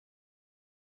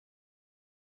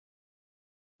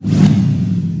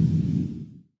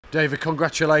David,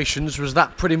 congratulations. Was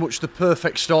that pretty much the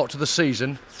perfect start to the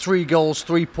season? 3 goals,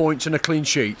 3 points and a clean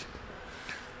sheet?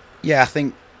 Yeah, I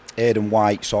think Aidan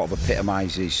White sort of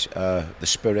epitomises the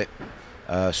spirit,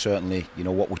 certainly, you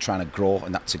know, what we're trying to grow,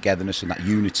 and that togetherness and that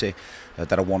unity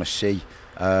that I want to see.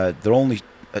 They're only,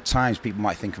 at times, people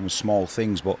might think of them as small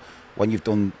things, but when you've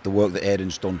done the work that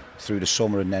Aidan's done through the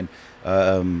summer and then,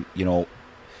 you know,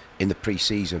 in the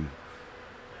pre-season,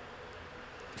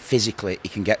 physically he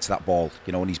can get to that ball,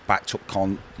 you know, and he's backed up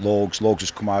Logs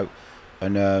has come out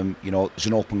and, you know, there's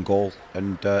an open goal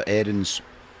and Aidan's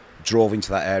drove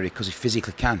into that area because he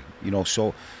physically can, you know,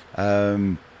 so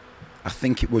I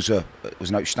think it was an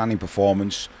outstanding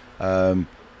performance. The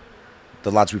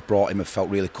lads we've brought him have felt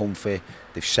really comfy,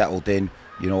 they've settled in,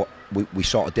 you know, we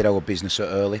sort of did our business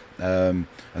early and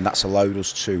that's allowed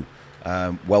us to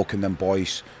welcome them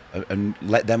boys and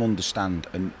let them understand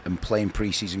and play in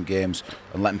pre-season games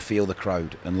and let them feel the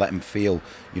crowd and let them feel,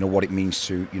 you know, what it means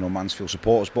to, you know, Mansfield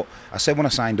supporters. But I said when I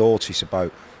signed Otis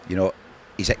about, you know,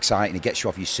 he's exciting, he gets you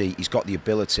off your seat, he's got the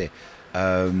ability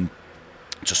to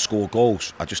score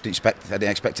goals. I didn't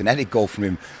expect an headed goal from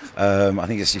him. I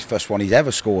think it's his first one he's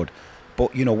ever scored.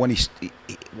 But you know, when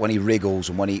he wriggles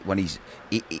and when he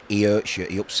hurts you,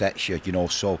 he upsets you, you know.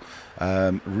 So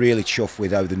really chuffed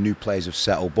with how the new players have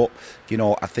settled. But you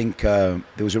know, I think there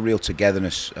was a real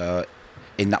togetherness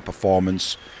in that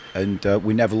performance, and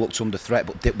we never looked under threat.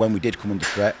 But when we did come under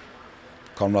threat,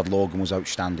 Conrad Logan was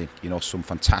outstanding. You know, some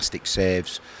fantastic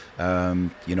saves.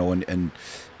 You know, and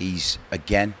he's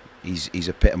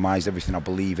epitomised everything I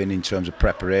believe in terms of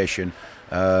preparation.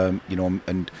 You know,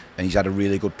 and he's had a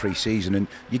really good pre-season, and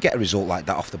you get a result like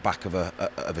that off the back of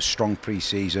a strong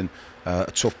pre-season, a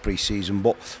tough pre-season,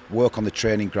 but work on the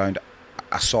training ground.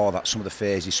 I saw that some of the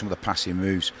phases, some of the passing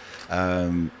moves,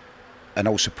 and I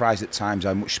was surprised at times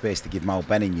how much space to give Mal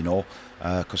Benning, you know,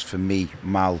 because for me,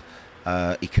 Mal,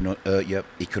 he can hurt you,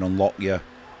 he can unlock you.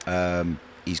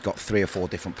 He's got 3 or 4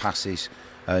 different passes,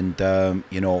 and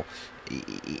you know,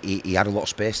 he had a lot of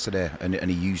space today,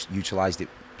 and he utilised it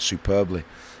superbly.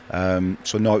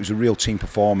 So no, it was a real team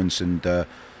performance, and the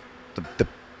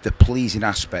pleasing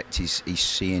aspect is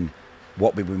seeing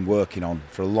what we've been working on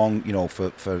for a long, you know,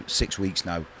 for 6 weeks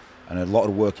now, and a lot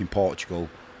of work in Portugal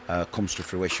comes to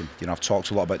fruition. You know, I've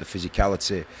talked a lot about the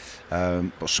physicality,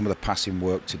 but some of the passing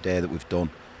work today that we've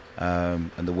done,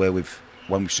 and the way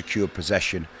when we've secured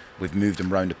possession, we've moved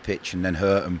them around the pitch and then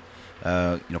hurt them.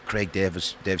 You know, Craig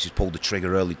Davis has pulled the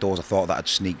trigger early doors. I thought that had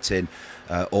sneaked in.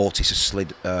 Otis has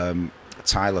slid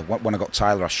Tyler. When I got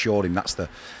Tyler, I showed him that's the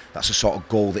sort of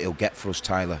goal that he'll get for us,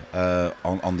 Tyler,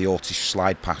 on the Otis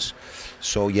slide pass.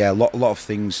 So yeah, a lot of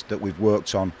things that we've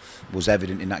worked on was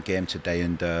evident in that game today,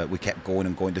 and we kept going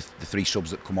and going. The 3 subs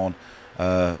that come on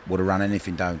would have ran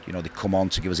anything down. You know, they come on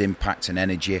to give us impact and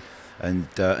energy, and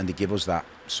they give us that.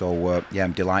 So yeah,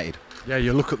 I'm delighted. Yeah,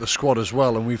 you look at the squad as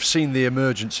well, and we've seen the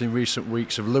emergence in recent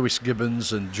weeks of Lewis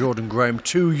Gibbons and Jordan Graham,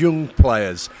 2 young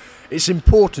players. It's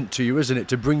important to you, isn't it,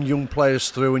 to bring young players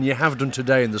through, and you have done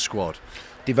today in the squad.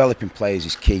 Developing players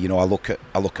is key. You know, I look at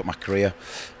my career,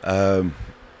 5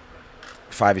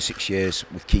 or 6 years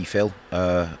with Keith Hill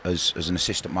as an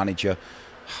assistant manager,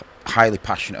 highly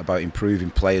passionate about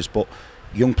improving players, but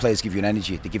young players give you an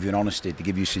energy, they give you an honesty, they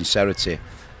give you sincerity,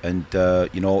 and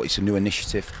you know, it's a new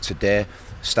initiative today,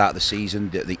 start of the season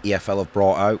that the EFL have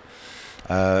brought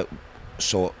out.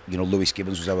 So you know, Lewis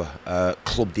Gibbons was our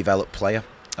club developed player,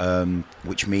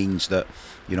 which means that,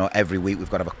 you know, every week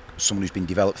we've got to have someone who's been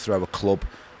developed through our club.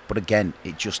 But again,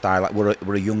 it just highlights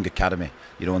we're a young academy,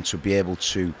 you know, and to be able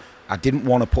to, I didn't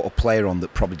want to put a player on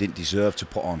that probably didn't deserve to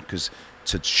put on, because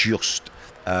to just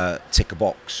tick a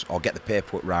box or get the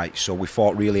paperwork right. So we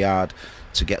fought really hard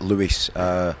to get Lewis.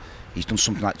 He's done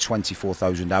something like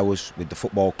 24,000 hours with the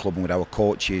football club and with our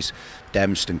coaches,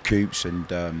 Demston, Coops and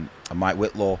Mike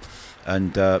Whitlaw,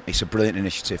 and it's a brilliant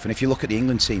initiative. And if you look at the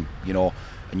England team, you know,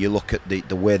 and you look at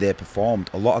the way they performed,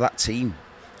 a lot of that team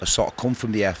has sort of come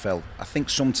from the EFL. I think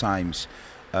sometimes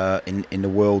in the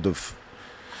world of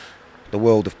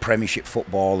Premiership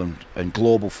football and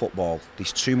global football,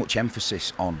 there's too much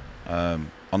emphasis on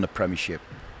the Premiership.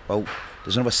 Well,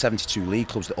 there's another 72 league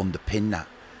clubs that underpin that.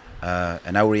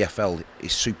 And our EFL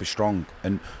is super strong,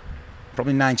 and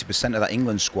probably 90% of that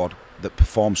England squad that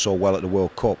performed so well at the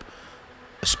World Cup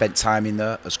has spent time in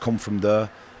there, has come from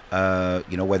there.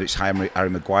 You know, whether it's Harry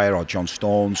Maguire or John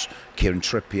Stones, Kieran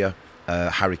Trippier,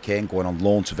 Harry Kane going on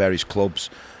loan to various clubs.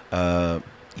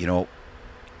 You know,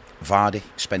 Vardy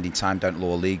spending time down at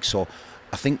lower league. So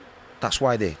I think that's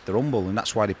why they're humble, and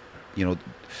that's why they, you know,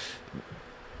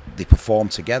 they perform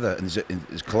together and as a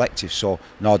collective. So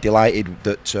no, delighted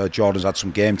that Jordan's had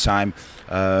some game time,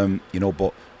 you know,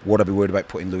 but would I be worried about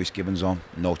putting Lewis Gibbons on?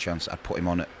 No chance. I'd put him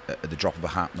on at the drop of a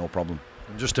hat, no problem.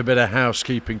 And just a bit of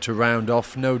housekeeping to round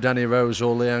off. No Danny Rose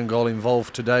or Lee Angol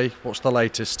involved today. What's the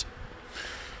latest?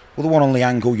 Well, the one on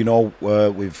Angol, you know,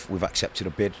 we've accepted a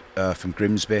bid from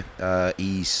Grimsby.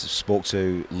 He's spoke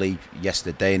to Lee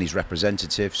yesterday and his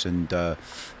representatives, and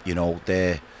you know,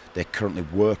 they're currently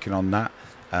working on that.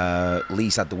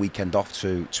 Lee's had the weekend off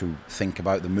to think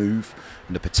about the move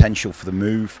and the potential for the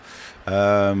move.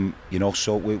 You know,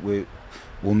 so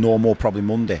we'll know more probably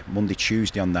Monday,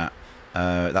 Tuesday on that.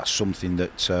 That's something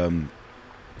that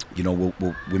you know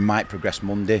we might progress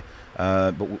Monday,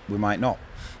 but we might not.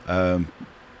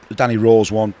 The Danny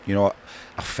Rose one, you know,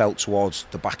 I felt towards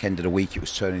the back end of the week it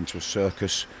was turning into a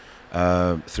circus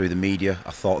through the media.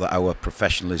 I thought that our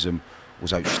professionalism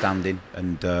was outstanding,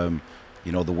 and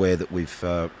you know, the way that we've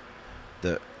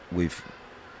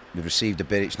received a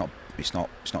bid, it's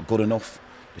not good enough.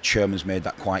 The chairman's made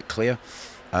that quite clear.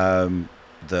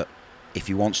 That if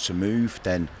he wants to move,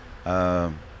 then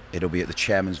it'll be at the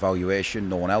chairman's valuation,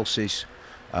 no one else's.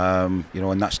 You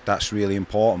know, and that's really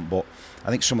important. But I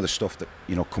think some of the stuff that,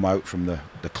 you know, come out from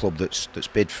the club that's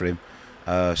bid for him,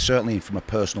 certainly from a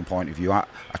personal point of view, I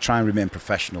try and remain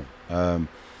professional. You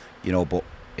know, but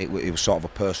it was sort of a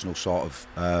personal sort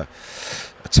of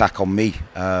attack on me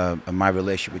and my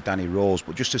relationship with Danny Rose.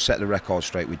 But just to set the record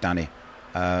straight with Danny,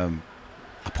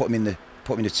 I put him in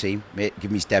the team, give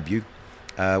him his debut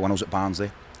when I was at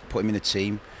Barnsley. Put him in the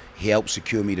team. He helped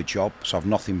secure me the job, so I've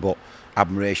nothing but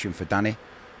admiration for Danny.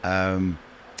 When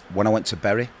I went to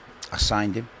Bury, I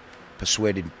signed him,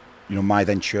 persuaded, you know, my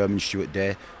then chairman Stuart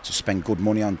Day to spend good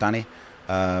money on Danny.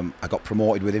 I got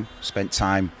promoted with him, spent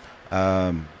time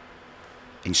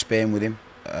in Spain with him,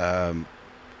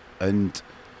 and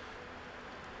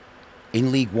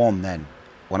in League One then,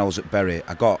 when I was at Bury,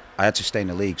 I had to stay in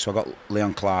the league, so I got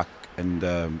Leon Clark and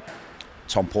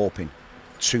Tom Popin,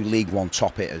 2 League One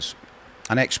top hitters,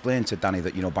 and I explained to Danny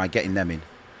that, you know, by getting them in,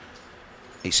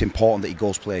 it's important that he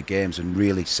goes play games and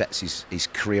really sets his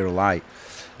career alight.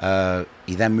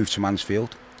 He then moved to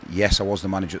Mansfield. Yes, I was the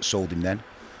manager that sold him then,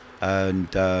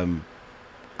 and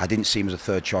I didn't see him as a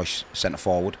third choice centre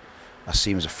forward. I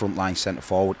see him as a frontline centre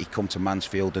forward. He come to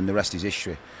Mansfield, and the rest is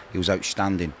history. He was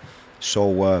outstanding.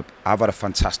 So I've had a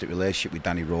fantastic relationship with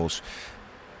Danny Rose.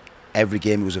 Every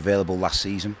game he was available last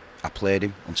season, I played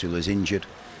him until he was injured.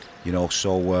 You know,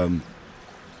 so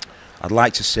I'd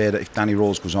like to say that if Danny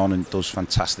Rose goes on and does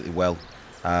fantastically well,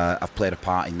 I've played a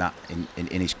part in that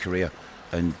in his career,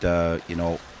 and you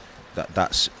know,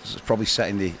 that's probably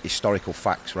setting the historical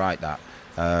facts right.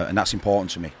 And that's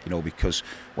important to me, you know, because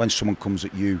when someone comes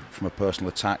at you from a personal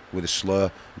attack with a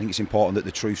slur, I think it's important that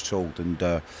the truth's told,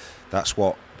 and that's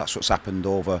what's happened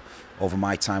over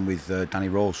my time with Danny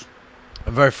Rose.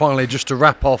 And very finally, just to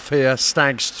wrap off here,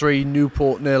 Stags 3,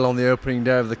 Newport 0 on the opening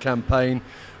day of the campaign.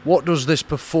 What does this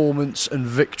performance and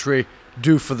victory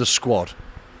do for the squad?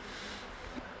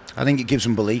 I think it gives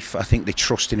them belief. I think they're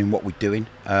trusting in what we're doing.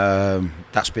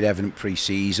 That's been evident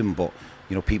pre-season, but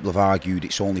you know, people have argued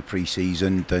it's only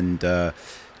pre-season, and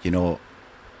you know,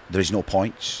 there is no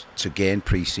points to gain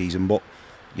pre-season. But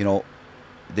you know,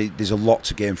 there's a lot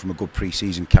to gain from a good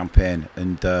pre-season campaign,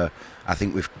 and I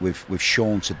think we've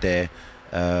shown today,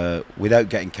 without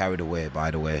getting carried away,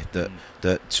 by the way,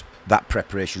 that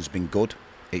preparation's been good.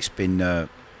 It's been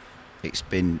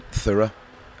thorough,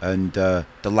 and the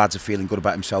lads are feeling good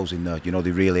about themselves in there. You know,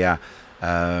 they really are,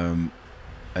 and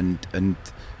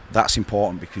that's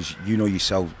important, because you know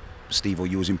yourself, Steve, or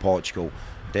you was in Portugal.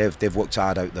 They've worked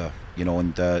hard out there, you know,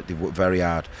 and they've worked very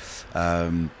hard,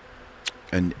 and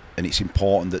it's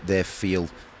important that they feel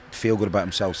good about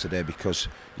themselves today, because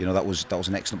you know that was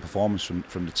an excellent performance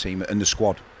from the team and the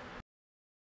squad.